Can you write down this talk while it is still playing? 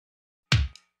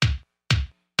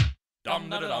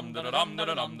Dum da dum da dum da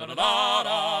dum da da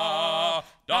da.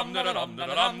 Dum da dum da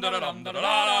dum da dum da da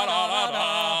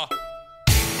da.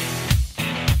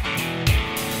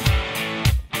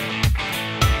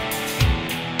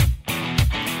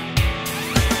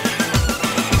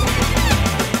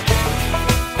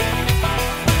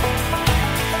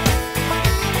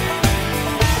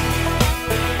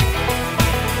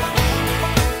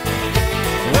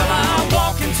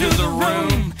 To the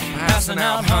room, passing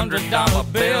out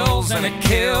 $100 bills, and it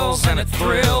kills and it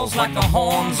thrills like the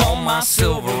horns on my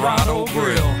Silverado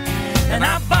grill. And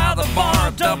I buy the bar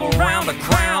a double round of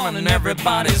Crown, and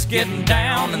everybody's getting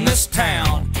down in this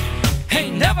town.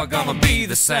 Ain't never gonna be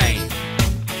the same,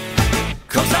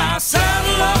 'cause I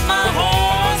saddle up my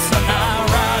horse and I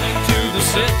ride into the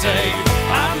city.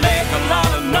 I make a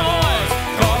lot of noise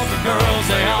 'cause the girls,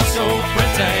 they are so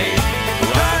pretty.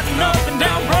 Riding up and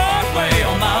down Broadway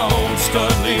on my old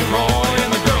stud Leroy,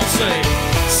 and the girls say,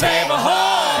 save a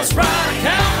horse, ride a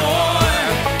cowboy.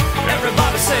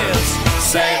 Everybody says,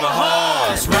 save a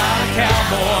horse, ride a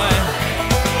cowboy.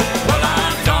 Well,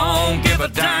 I don't give a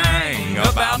dang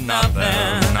about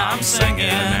nothing. I'm singing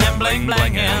and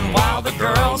bling-blinging while the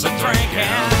girls are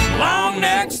drinking. Long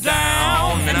necks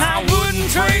down, and I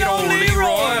wouldn't trade old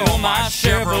Leroy or my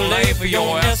Chevrolet for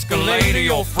your Escalade or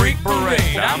your freak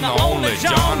parade. I'm the only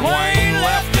John Wayne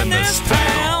left in this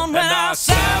town. When I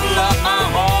saddle up my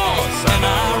horse and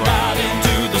I ride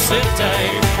into the city,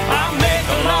 I make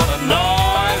a lot of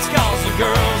noise 'cause the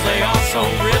girls, they are so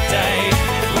pretty.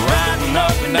 Riding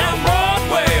up and down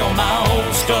Broadway on my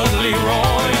old stud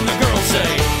Leroy, and the girls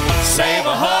say, save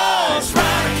a horse,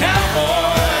 ride a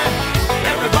cowboy.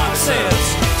 Everybody says,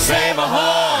 save a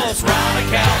horse, ride a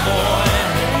cowboy.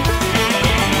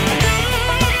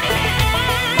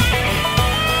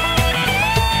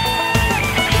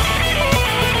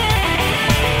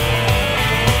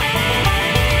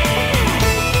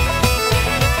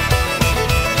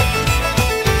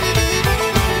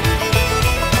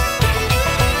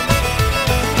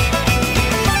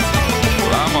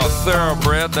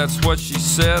 Thoroughbred, that's what she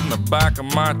said in the back of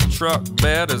my truck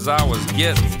bed as I was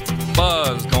getting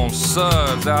buzzed on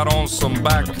suds out on some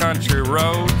backcountry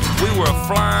road. We were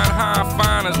flying high,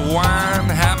 fine as wine,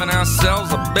 having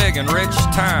ourselves a big and rich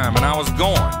time, and I was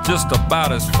going just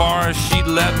about as far as she'd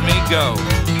let me go.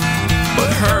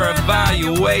 But her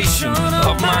evaluation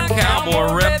of my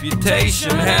cowboy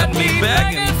reputation had me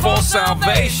begging for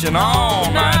salvation all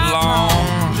night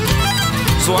long.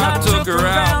 So I took her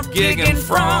out gigging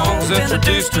frogs,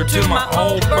 introduced her to my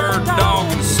old bird dog,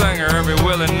 and sang her every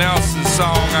Willie Nelson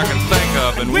song I can think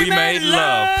of, and we made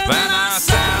love. Then I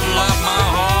saddle up my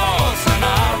horse and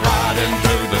I ride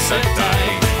into the city.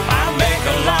 I make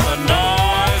a lot of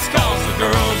noise 'cause the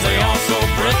girls, they are so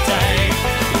pretty.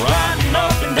 Riding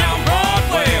up and down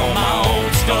Broadway on my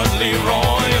old stud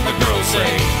Leroy, and the girls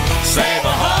say, save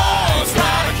a horse,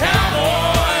 ride a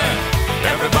cowboy.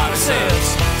 Everybody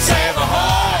says, save a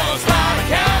horse, ride a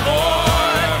cowboy.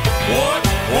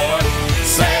 What?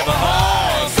 Save a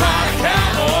horse, ride a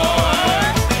cowboy.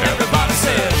 Everybody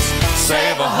says,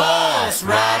 save a horse,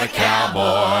 ride a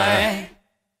cowboy.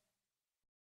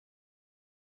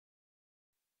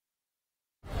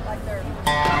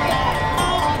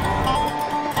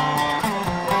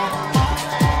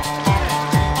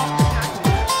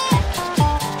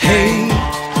 Hey,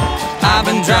 I've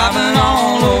been driving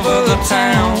all over the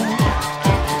town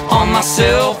on my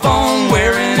cell phone,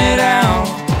 wearing it out,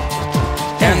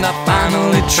 and I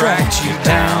finally tracked you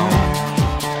down.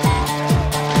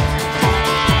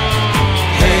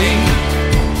 Hey,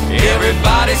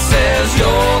 everybody says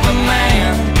you're the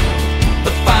man,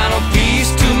 the final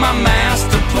piece to my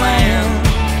master plan.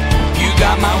 You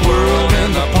got my world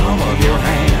in the palm of your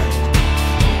hand.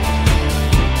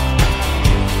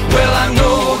 Well, I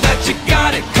know that you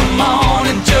got it, come on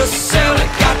and just sell it.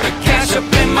 Got the cash up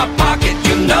in my pocket,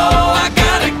 you know I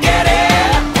gotta get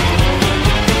it.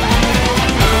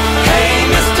 Hey,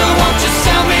 mister, won't you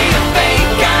sell me a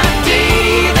fake ID?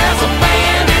 There's a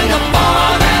band in the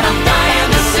bar that I'm dying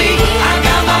to see. I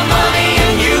got my money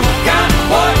and you got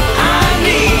what I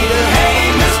need.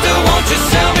 Hey, mister, won't you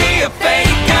sell me a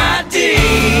fake ID?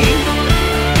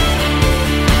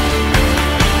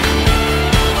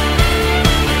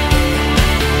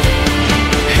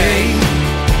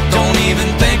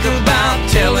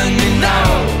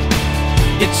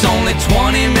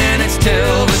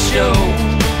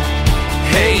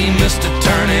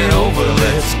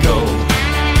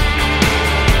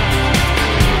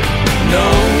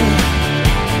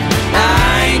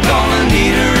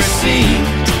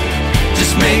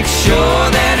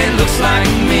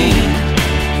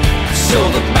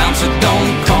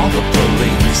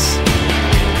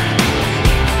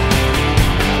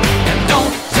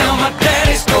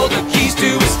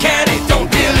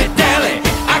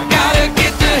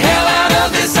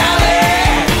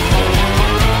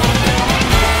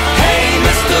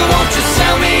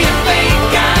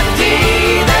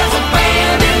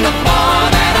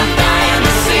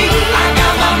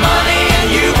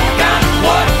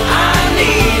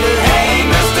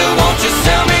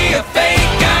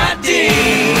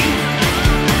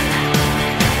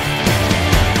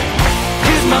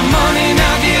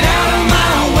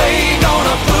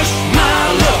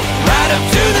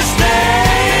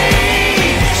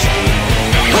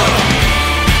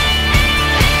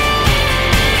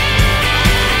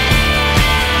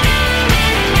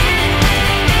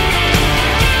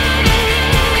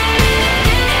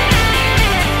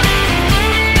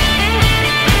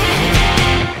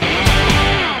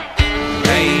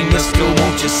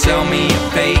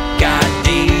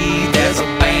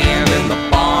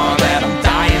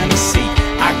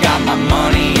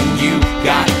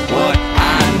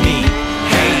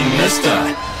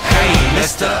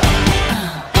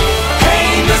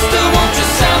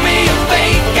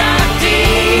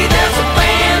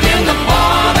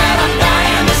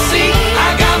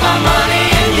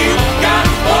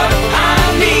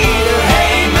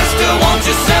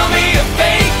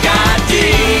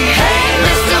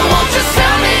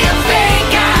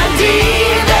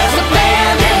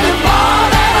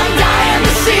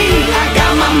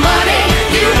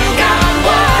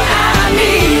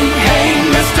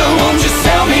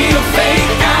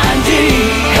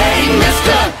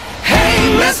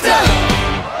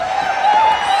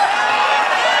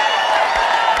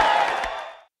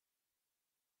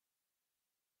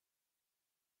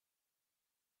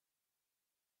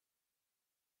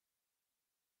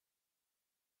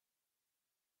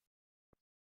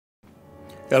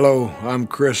 Hello, I'm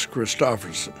Chris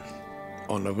Christopherson.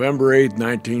 On November 8,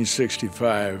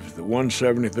 1965, the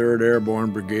 173rd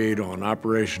Airborne Brigade on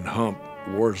Operation Hump,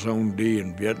 War Zone D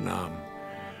in Vietnam,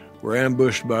 were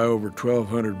ambushed by over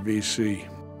 1,200 VC.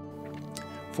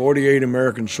 48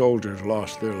 American soldiers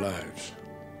lost their lives.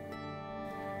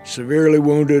 Severely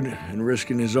wounded and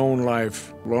risking his own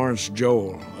life, Lawrence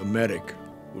Joel, a medic,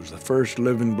 was the first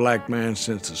living black man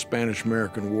since the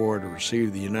Spanish-American War to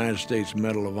receive the United States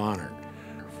Medal of Honor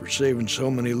for saving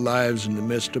so many lives in the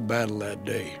midst of battle that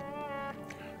day.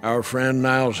 Our friend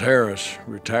Niles Harris,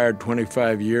 retired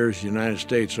 25 years United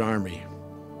States Army,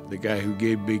 the guy who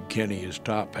gave Big Kenny his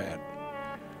top hat,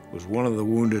 was one of the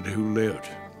wounded who lived.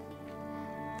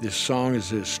 This song is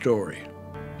his story.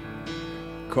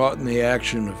 Caught in the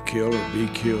action of kill or be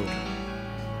killed,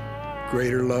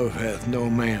 greater love hath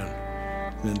no man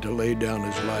than to lay down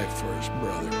his life for his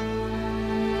brother.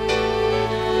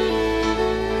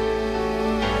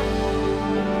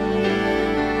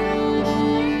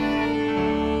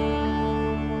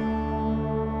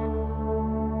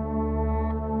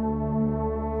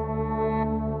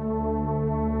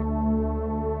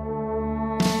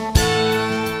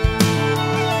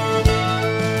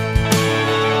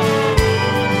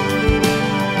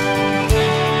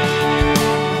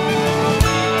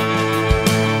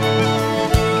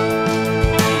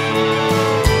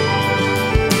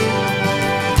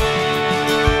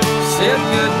 Said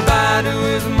goodbye to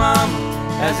his mama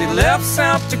as he left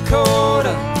South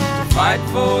Dakota to fight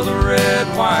for the red,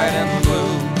 white, and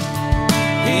blue.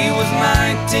 He was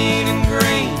 19 and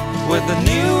green with a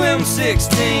new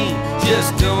M16, just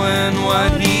doing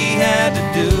what he had to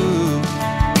do.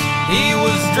 He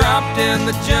was dropped in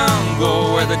the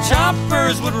jungle where the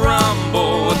choppers would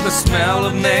rumble with the smell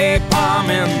of napalm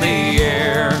in the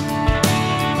air.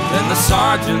 Then the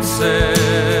sergeant said,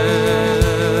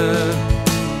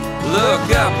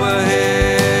 look up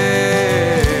ahead.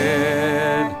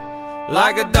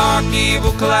 Like a dark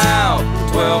evil cloud,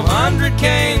 1,200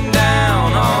 came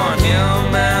down on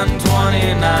him and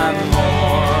 29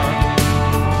 more.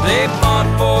 They fought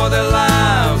for their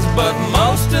lives, but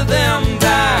most of them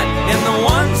died in the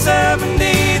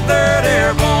 173rd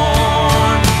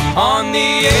Airborne. On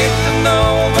the 8th of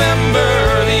November,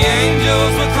 the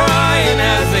angels were crying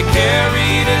as they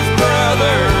carried his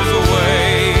brothers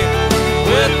away.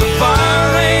 With the fire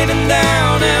raining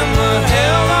down and the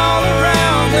hell all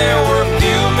around, there were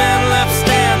few men left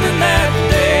standing that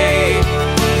day.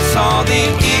 Saw the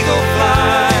eagle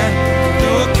fly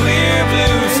through a clear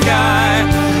blue sky,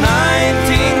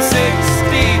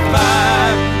 1965,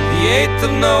 the 8th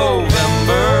of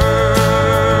November.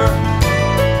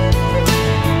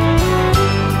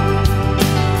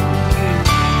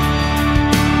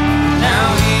 Now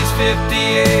he's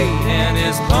 58 and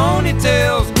his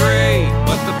ponytail's gray,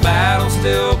 but the battle's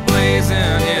still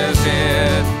blazing his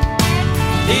head.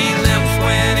 He limps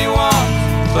when he walks,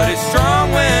 but he's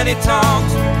strong when he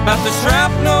talks about the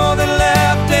shrapnel that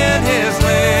left in his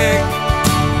leg.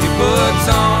 He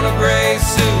puts on a gray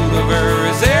suit over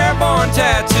his airborne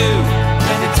tattoo,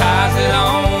 and he ties it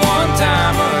on one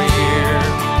time a year,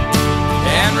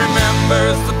 and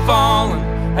remembers the fallen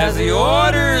as he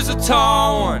orders a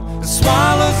tall one and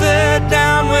swallows it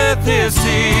down with his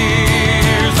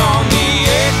tears. On the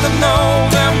 8th of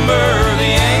November,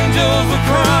 the angels were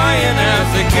crying as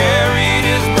they carried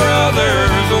his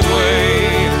brothers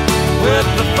away. With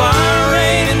the fire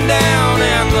raining down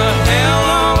and the hell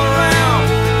all around,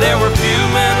 there were few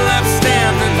men left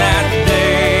standing that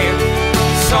day.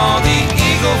 Saw the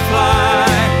eagle fly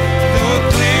through a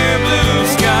clear blue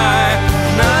sky,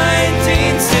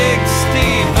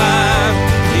 1965,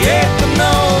 the 8th of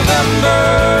November.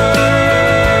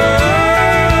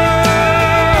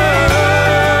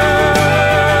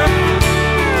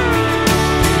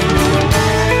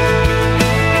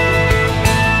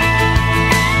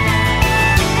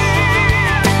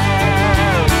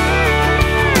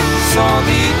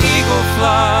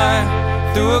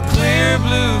 Through a clear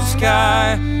blue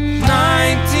sky,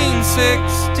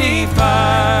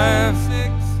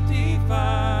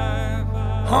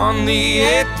 1965. On the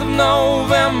 8th of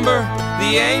November,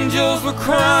 the angels were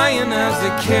crying as they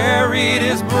carried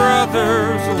his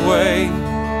brothers away.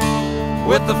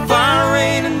 With the fire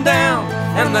raining down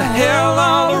and the hell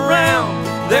all around,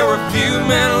 there were few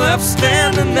men left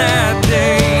standing that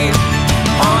day.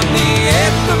 On the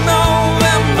 8th of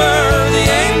November, the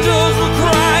angels were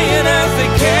crying as they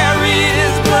carried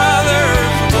his brothers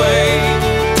away.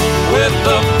 With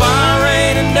the fire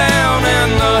raining down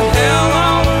and the hell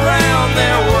all around,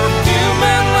 there were few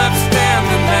men left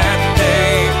standing that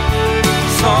day.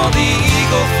 Saw the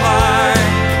eagle fly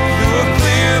through a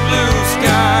clear blue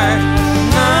sky,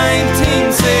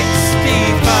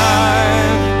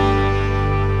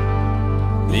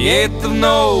 8th of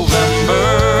November.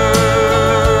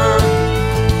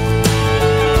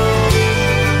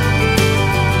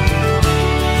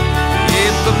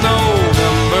 8th of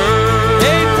November.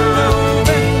 8th of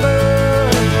November.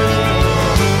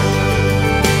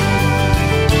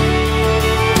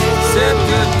 Said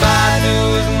goodbye to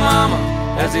his mama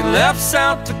as he left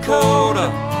South Dakota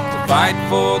to fight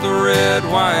for the red,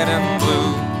 white, and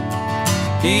blue.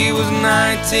 He was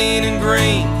 19 and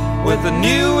green with a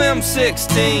new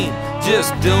M16,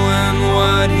 just doing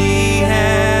what he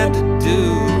had to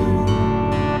do.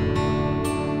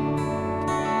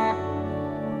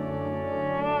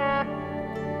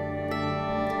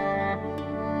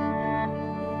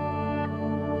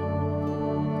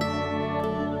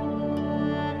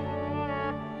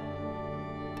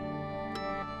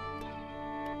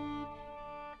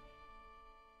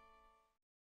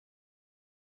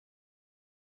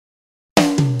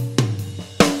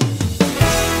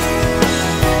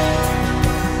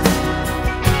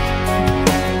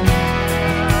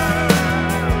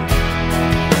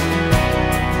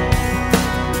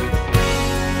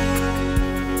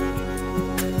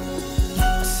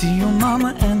 See your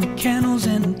mama and the candles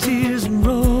and the tears and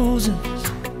roses.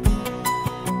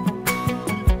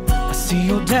 I see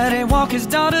your daddy walk his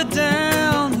daughter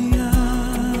down the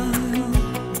aisle.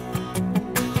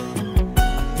 I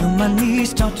feel my knees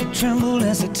start to tremble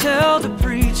as I tell the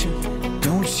preacher,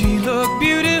 don't she look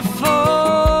beautiful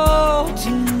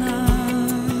tonight?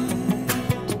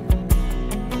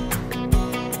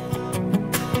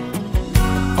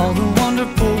 All the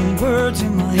wonderful words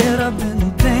in my head I've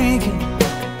been thinking,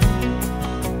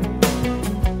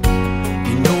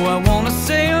 I wanna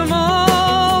say them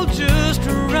all just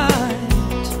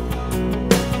right.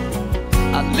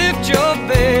 I lift your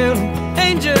veil,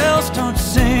 angels start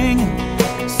singing,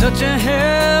 such a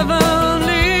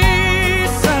heavenly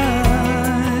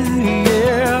sight,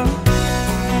 yeah.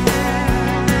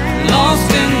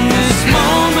 Lost in this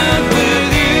moment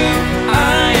with you,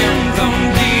 I am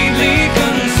completely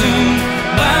consumed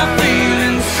by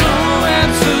feeling so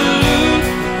absolute,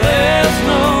 there's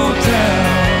no doubt.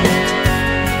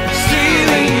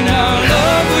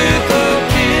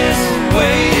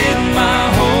 Waited my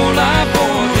whole life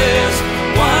for this,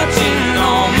 watching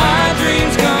all my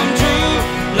dreams come true,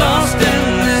 lost in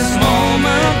this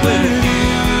moment with you.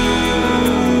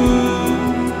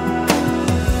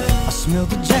 I smell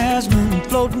the jasmine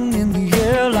floating in the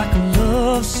air like a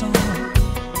love song.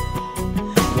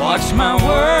 Watch my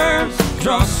words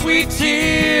draw sweet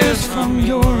tears from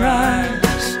your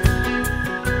eyes.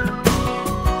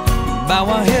 Bow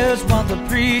our heads while the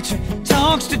preacher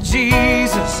talks to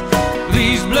Jesus.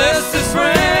 Please bless this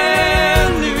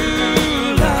brand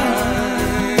new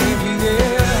life,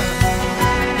 yeah.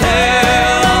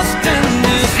 Hey, lost in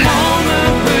this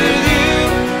moment with you,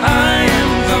 I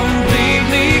am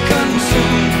completely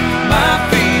consumed by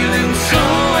feeling so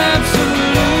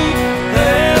absolute,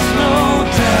 there's no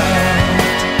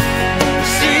doubt.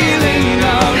 Sealing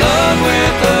our love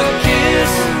with a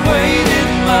kiss, waited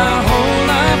my whole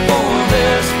life for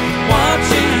this,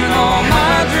 watching all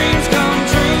my dreams come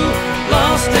true,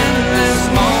 lost in this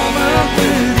moment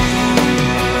with you,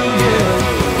 yeah.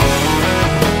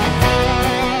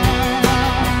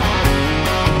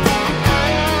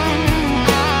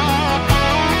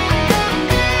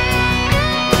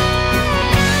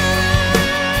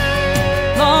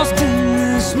 Lost in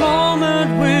this moment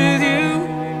with you,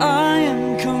 I am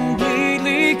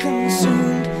completely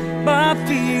consumed by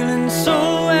feeling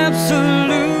so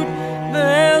absolute,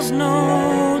 there's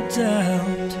no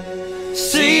doubt.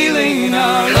 Sealing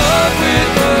our love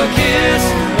with a kiss,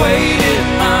 waited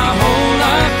my whole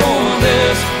life for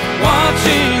this,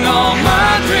 watching all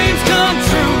my dreams come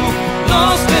true,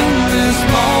 lost in this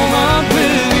moment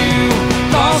with you,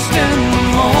 lost in the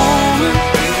moment,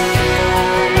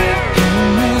 in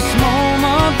this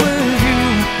moment with you,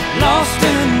 lost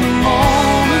in the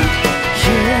moment,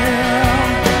 yeah.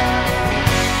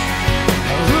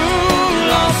 Ooh,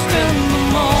 lost in the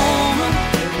moment.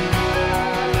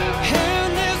 In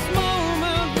this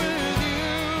moment with you,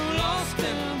 lost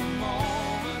in the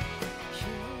moment,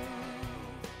 yeah.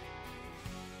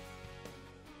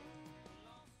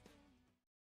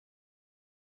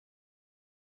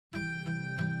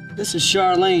 This is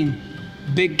Charlene,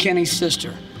 Big Kenny's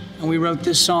sister, and we wrote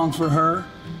this song for her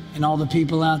and all the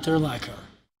people out there like her.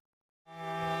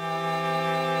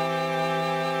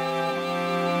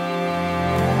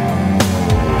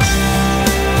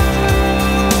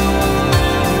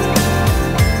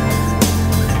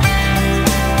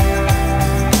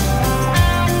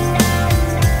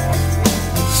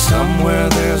 Somewhere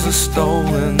there's a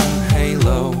stolen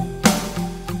halo.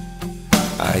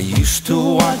 I used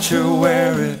to watch her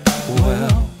wear it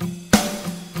well.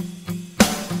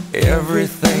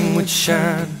 Everything would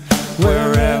shine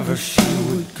wherever she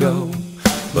would go.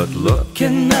 But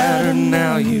looking at her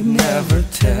now, you'd never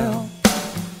tell.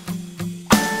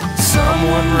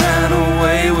 Someone ran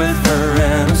away with her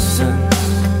innocence,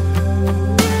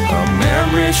 a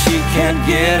memory she can't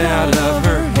get out of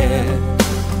her head.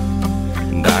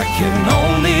 And I can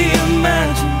only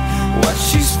imagine what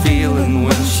she's feeling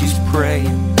when she's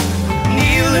praying,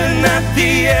 kneeling at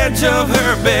the edge of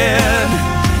her bed.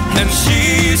 And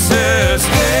she says,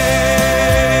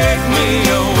 take me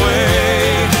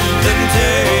away, then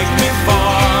take me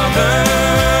farther.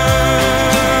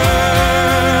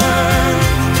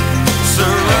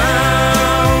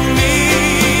 Surround me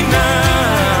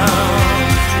now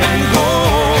and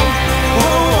hold,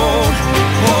 hold,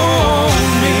 hold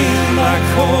me like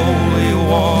holy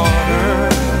water.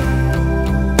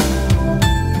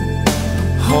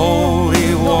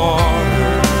 Holy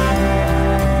water.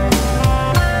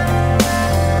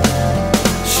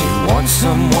 She wants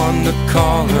someone to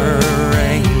call her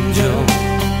angel,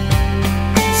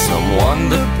 someone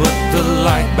to put the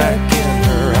light back in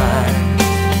her eyes.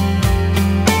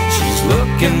 She's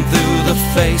looking through the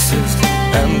faces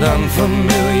and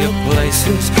unfamiliar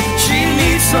places. She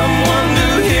needs someone to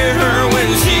hear her when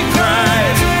she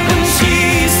cries. And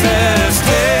she says,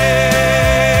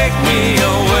 take me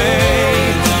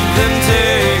away, then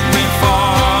take me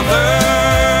farther.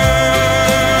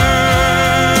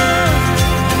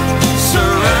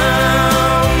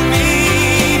 Surround me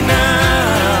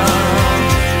now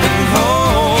and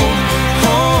hold,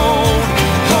 hold,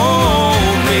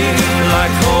 hold me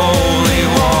like holy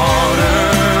water.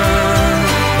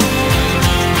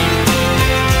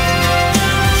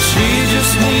 She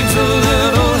just needs a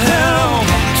little help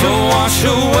to wash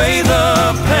away the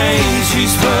pain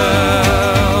she's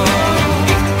felt.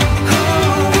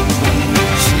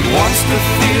 She wants to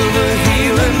feel the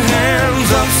healing hands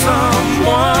of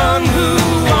someone who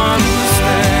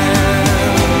understands.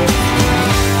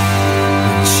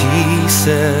 And she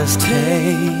says,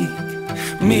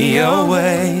 take me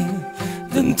away,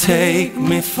 then take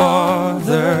me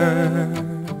farther.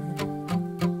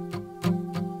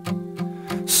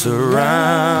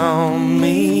 Surround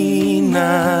me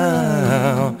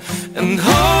now and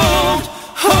hold,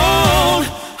 hold,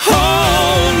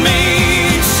 hold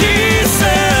me. She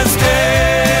says,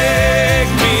 take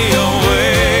me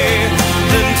away,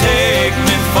 then take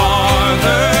me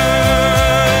farther.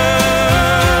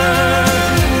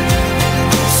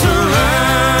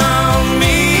 Surround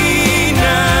me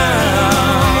now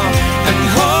and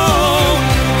hold,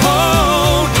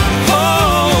 hold,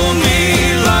 hold me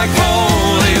like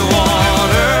holy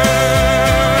water.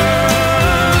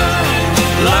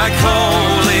 Like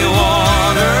holy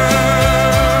water.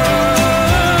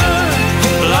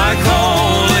 Like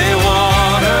holy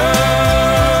water.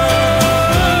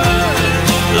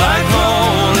 Like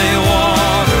holy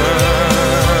water.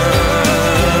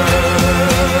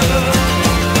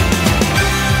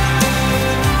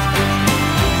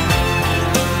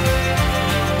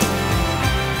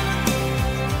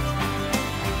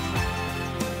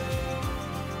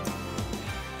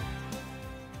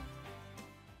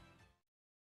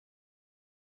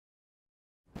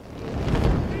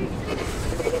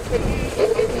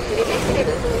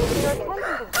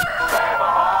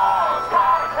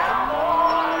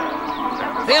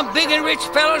 Them big and rich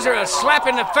fellas are a slap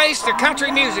in the face to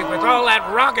country music with all that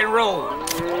rock and roll.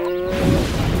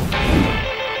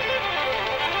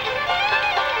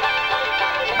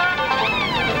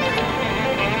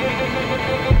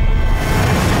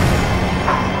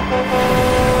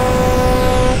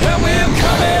 Well, we're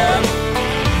coming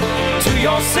to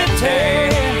your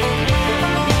city.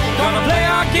 Gonna play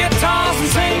our guitars and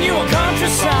sing you a country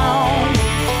song.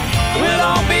 We'll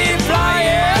all be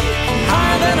flying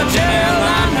higher than a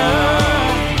jetliner.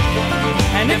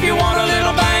 And if you want a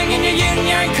little bang in your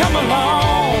yin-yang, come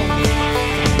along.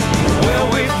 Well,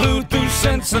 we flew through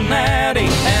Cincinnati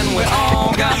and we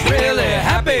all got really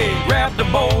happy. Grabbed a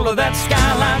bowl of that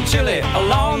Skyline chili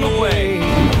along the way.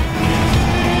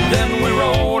 Then we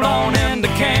rode on into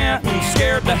Canton,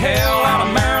 scared the hell out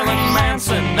of Marilyn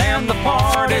Manson, and the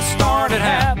party started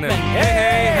happening.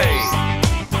 Hey, hey, hey.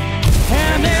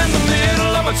 And in the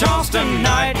middle of a Charleston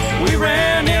night, we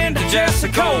ran into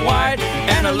Jessica White,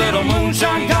 and a little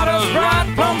moonshine got us right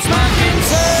plumb smack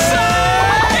inside.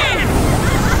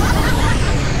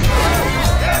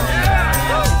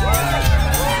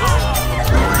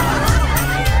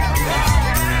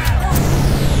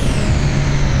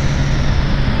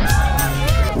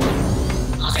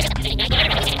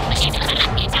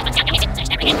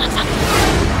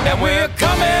 that we're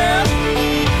coming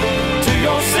to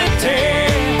your city.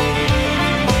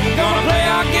 Gonna play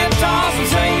our guitars and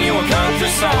sing you a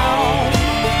country song.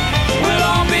 We'll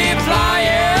all be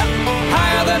flying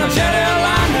higher than a jet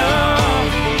airliner.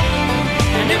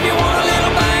 And if you want a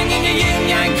little bang in your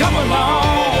yin-yang, come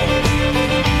along.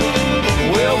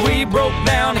 Well, we broke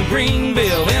down in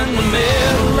Greenville in the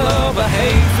middle of a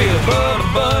hayfield, but a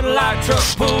Bud Light truck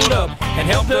pulled up and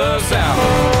helped us out.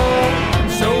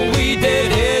 So we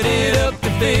did headed up to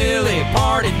Philly,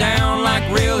 partied down like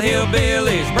real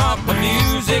hillbillies, brought the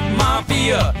music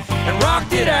mafia and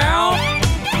rocked it out.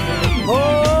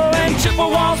 Oh, and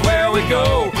Chippewa's where we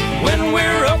go when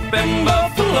we're up in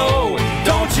Buffalo.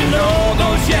 Don't you know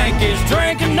those Yankees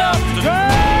drink enough to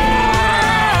drown?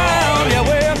 Yeah,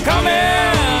 we're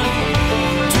coming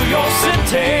to your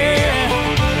city.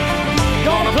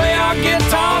 Gonna play our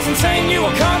guitars and sing you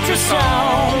a country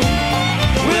song.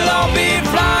 We'll all be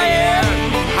flying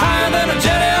higher than a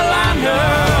jet airliner.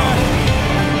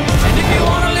 And if you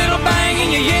want a little bang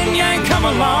in your yin-yang, come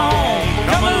along,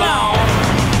 come along.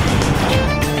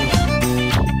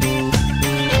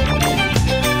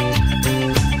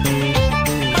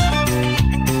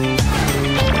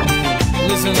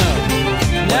 Listen up.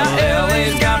 Now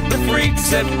LA's got the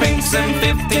freaks at Pinks and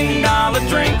 $15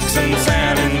 drinks, and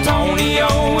San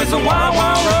Antonio is a wild,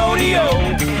 wild rodeo.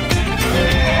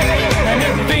 And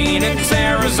in Phoenix,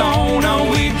 Arizona,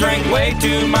 we drank way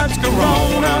too much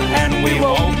Corona, and we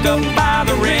woke up by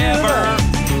the river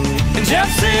in Jeff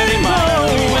City, Mo.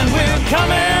 And we're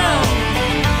coming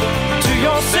to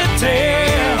your city.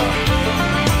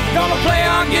 Gonna play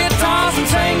our guitars and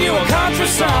sing you a country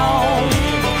song.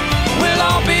 We'll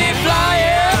all be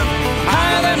flying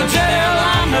higher than a jet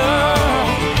airliner.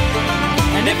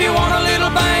 And if you want a little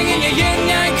bang in your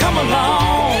yin-yang, come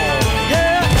along.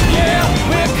 Yeah, yeah,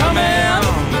 we're coming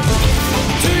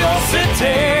to your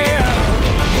city.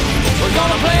 We're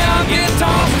gonna play our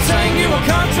guitars and sing you a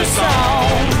country song.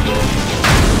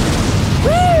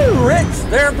 Woo, Rich,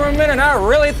 there for a minute I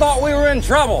really thought we were in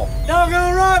trouble.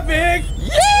 Doggone right, Big.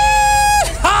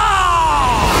 Yeehaw!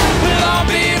 We'll all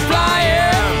be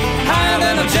flying higher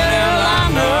than a jet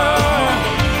airliner.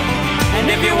 And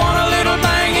if you want a little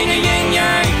bang in your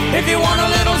yin-yang, if you want a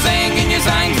little zing in your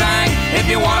zang-zang, if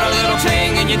you want a little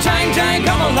ching in your chang-chang,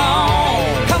 come along,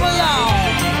 come along,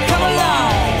 come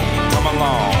along, come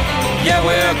along. Yeah,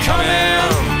 we're coming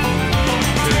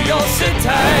to your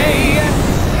city.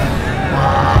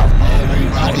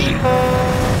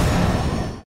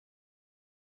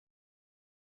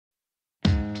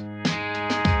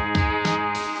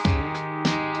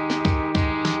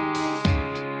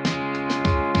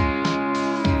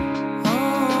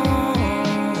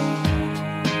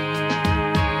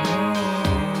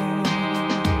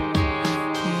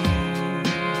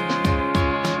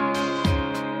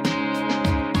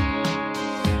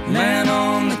 Man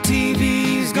on the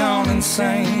TV's gone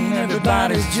insane.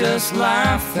 Everybody's just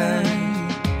laughing.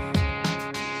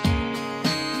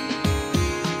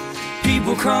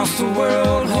 People across the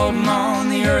world holding on.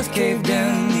 The earth caved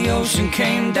in, the ocean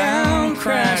came down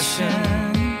crashing.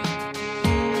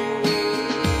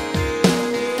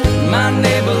 My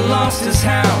neighbor lost his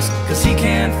house 'cause he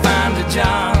can't find a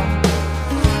job.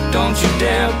 Don't you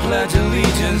dare pledge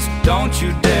allegiance, don't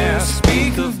you dare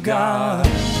speak of God.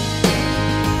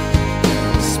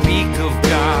 Speak of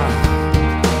God.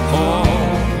 Oh,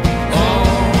 oh,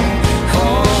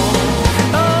 oh.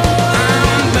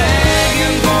 I'm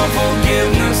begging for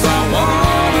forgiveness. I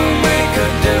want to make a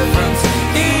difference,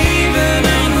 even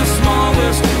in the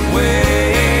smallest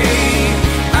way.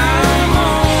 I'm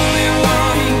only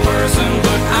one person,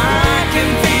 but I can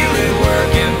feel it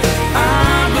working.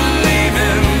 I believe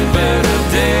in better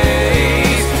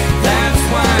days. That's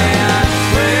why I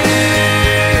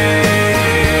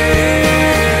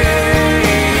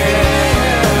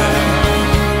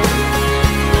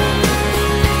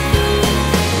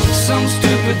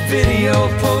video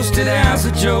posted as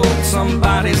a joke,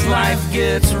 somebody's life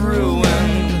gets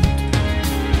ruined.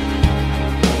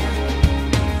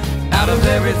 Out of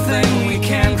everything we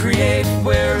can create,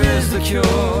 where is the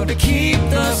cure to keep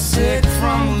the sick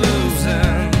from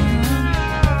losing?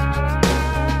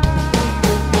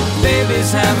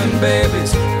 Babies having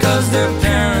babies 'cause their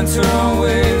parents are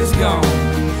always gone.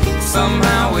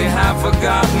 Somehow we have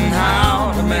forgotten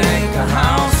how to make a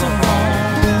house a home.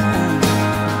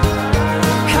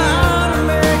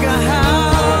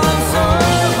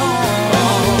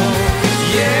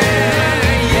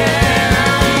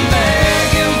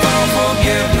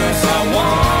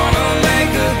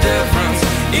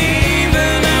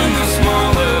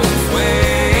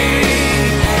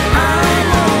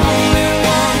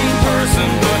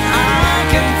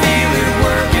 Can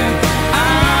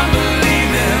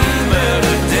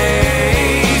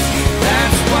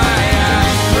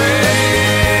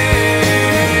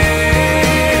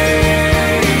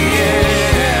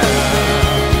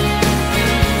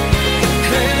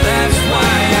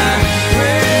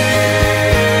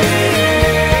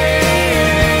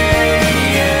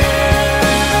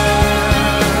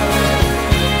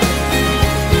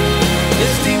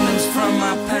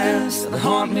that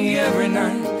haunt me every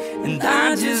night, and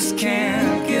I just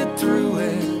can't get through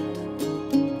it.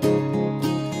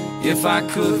 If I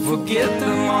could forget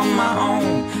them on my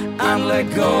own, I'd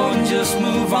let go and just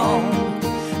move on.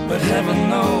 But heaven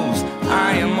knows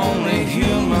I am only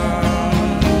human.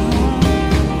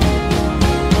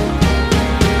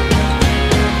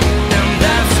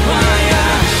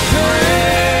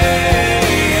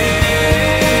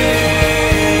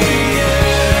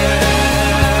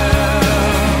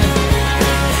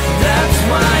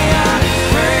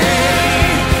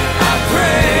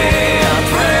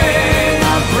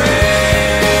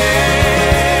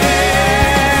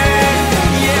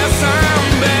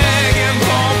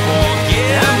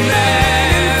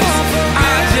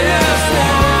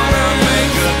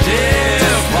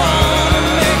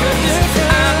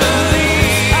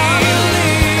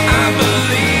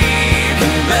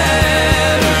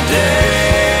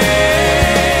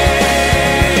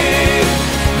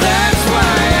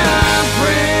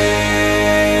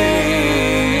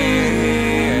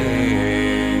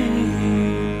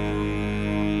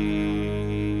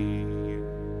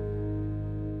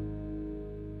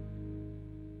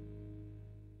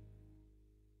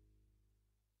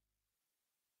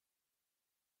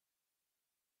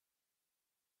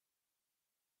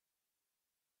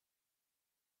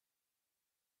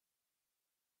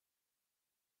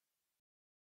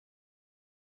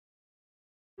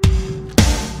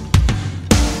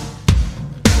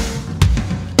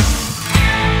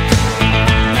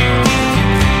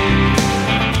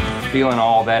 Feeling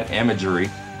all that imagery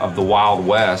of the Wild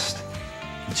West,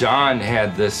 John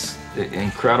had this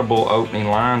incredible opening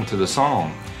line to the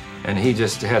song, and he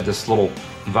just had this little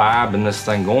vibe and this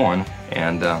thing going,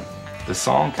 and the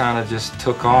song kind of just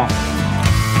took off.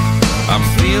 I'm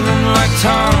feeling like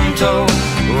Tonto,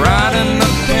 riding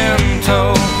the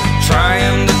Pinto,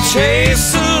 trying to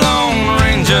chase a Lone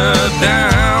Ranger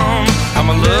down. I'm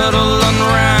a little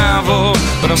unraveled,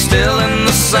 but I'm still in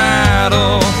the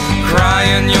saddle,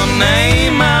 crying your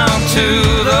name out to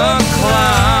the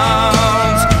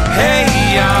clouds. Hey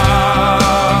ya,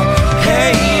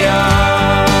 hey ya.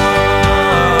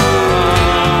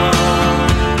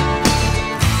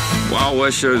 Wild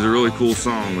West Show is a really cool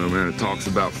song though, man. It talks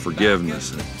about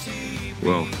forgiveness. And,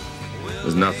 well,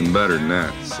 there's nothing better than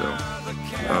that, so,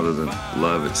 other than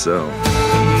love itself.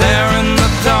 There in the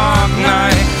dark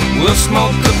night, we'll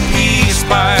smoke a peace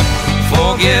pipe,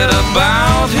 forget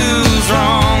about who's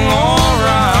wrong or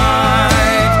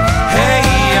right. Hey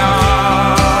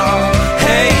y'all,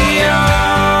 hey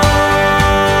y'all.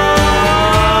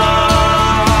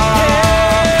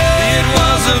 It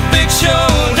was a big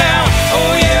showdown,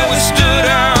 oh yeah, we stood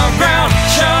our ground,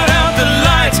 shut out the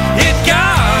lights, it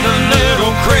got a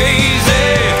little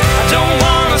crazy. I don't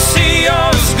wanna see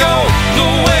us go the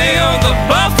way of the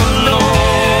buffalo.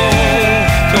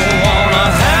 Don't wanna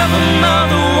have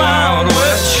another Wild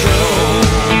West show.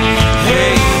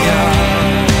 Hey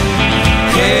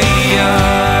hey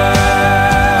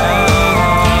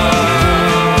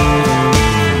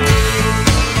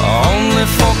only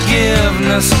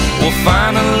forgiveness will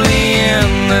finally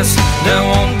end this. There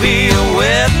won't be a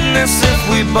witness if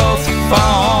we both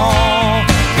fall.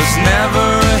 There's never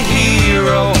a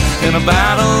hero in a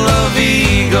battle of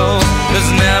egos.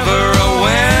 There's never a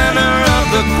winner of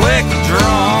the quick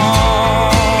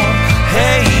draw.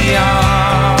 Hey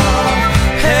y'all,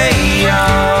 hey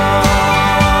y'all.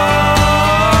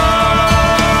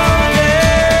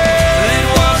 It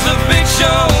was a big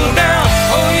showdown,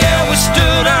 oh yeah, we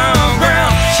stood our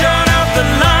ground, shut out the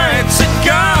lights, it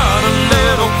got a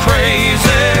little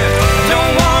crazy.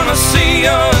 Don't wanna see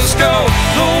us go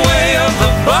the way of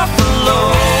the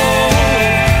buffalo.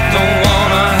 Don't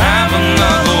wanna have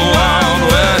another Wild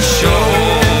West show.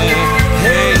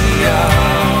 Hey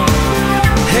y'all,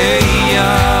 hey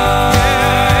y'all.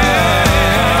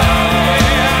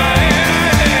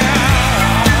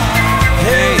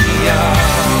 Hey y'all,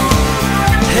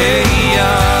 hey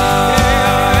y'all.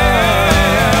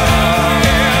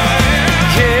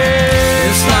 Yeah,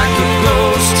 it's like a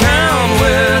ghost town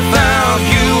without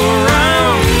you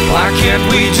around. Why can't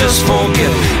we just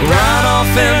forget right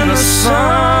off in the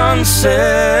sunset?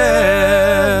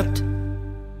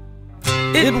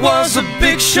 It was a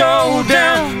big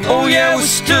showdown, oh yeah, we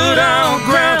stood our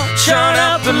ground, shut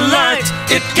out the lights,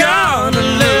 it got a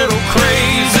little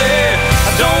crazy.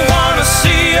 I don't wanna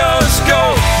see us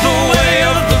go the way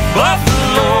of the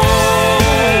buffalo.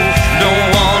 Don't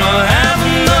wanna have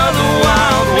another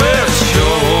Wild West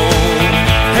show.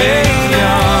 Hey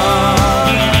y'all,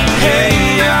 hey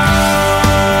y'all.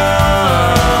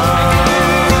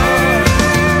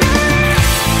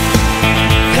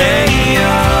 Hey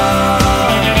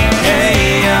y'all,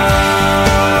 hey y'all.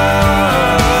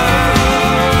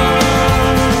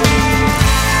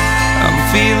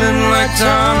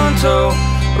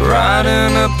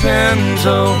 riding a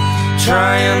Pinto,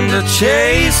 trying to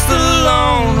chase the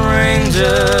Lone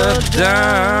Ranger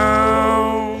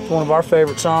down. It's one of our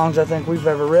favorite songs I think we've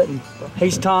ever written.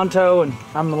 He's Tonto and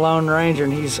I'm the Lone Ranger,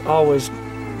 and he's always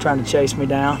trying to chase me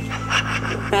down.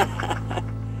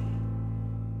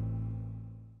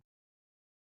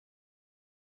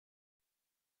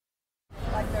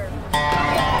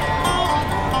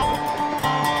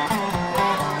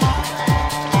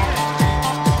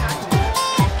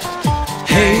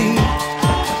 Hey,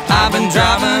 I've been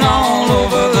driving all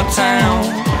over the town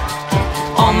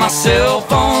on my cell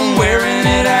phone, wearing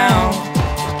it out,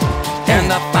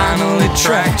 and I finally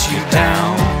tracked you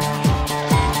down.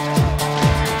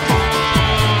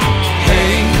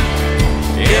 Hey,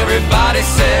 everybody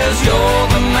says you're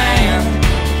the man,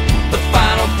 the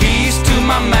final piece to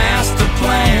my master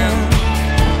plan.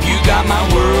 You got my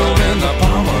world in the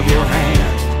palm of your hand.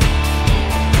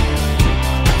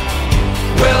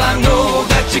 Well, I know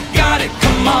that you got it,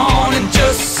 come on and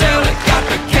just sell it. Got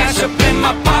the cash up in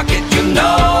my pocket, you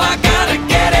know I gotta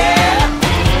get it.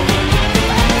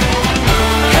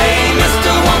 Hey, mister,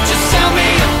 won't you sell me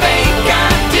a fake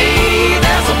ID?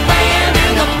 There's a band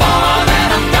in the bar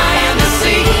that I'm dying to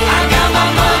see. I got my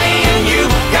money and you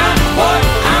got what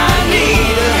I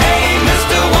need. Hey,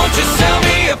 mister, won't you sell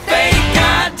me a fake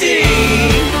ID?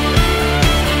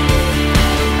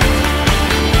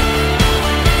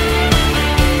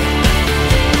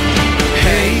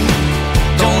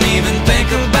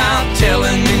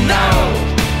 Telling me now,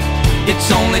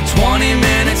 it's only 20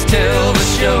 minutes till the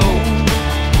show.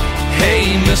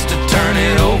 Hey, mister, turn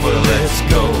it over, let's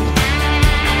go.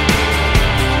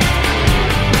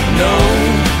 No,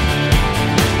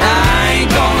 I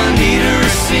ain't gonna need a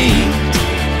receipt.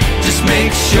 Just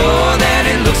make sure that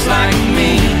it looks like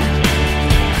me,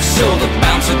 so the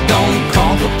bouncer don't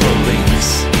call the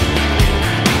police.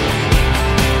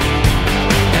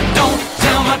 And don't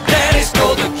tell my daddy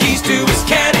stole the keys to his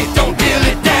caddy. Don't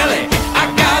dilly-dally, I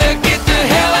gotta get the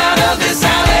hell out of this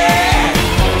alley.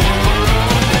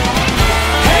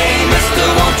 Hey, mister,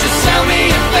 won't you sell me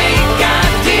a fake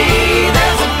ID?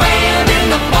 There's a band in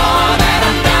the bar that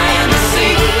I'm dying to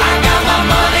see. I got my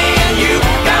money and you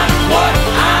got what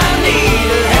I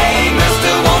need. Hey,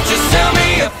 mister, won't you sell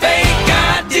me a fake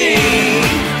ID?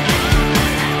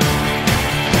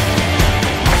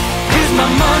 Here's my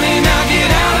money, now get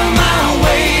out of my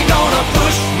way. Gonna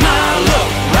push my luck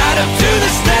right up to the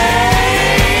stage.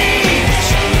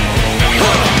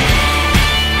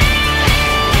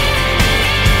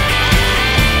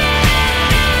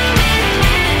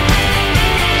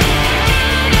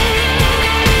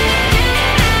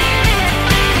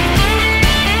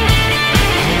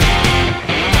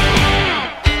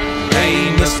 Hey,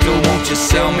 mister, won't you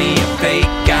sell me a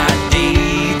fake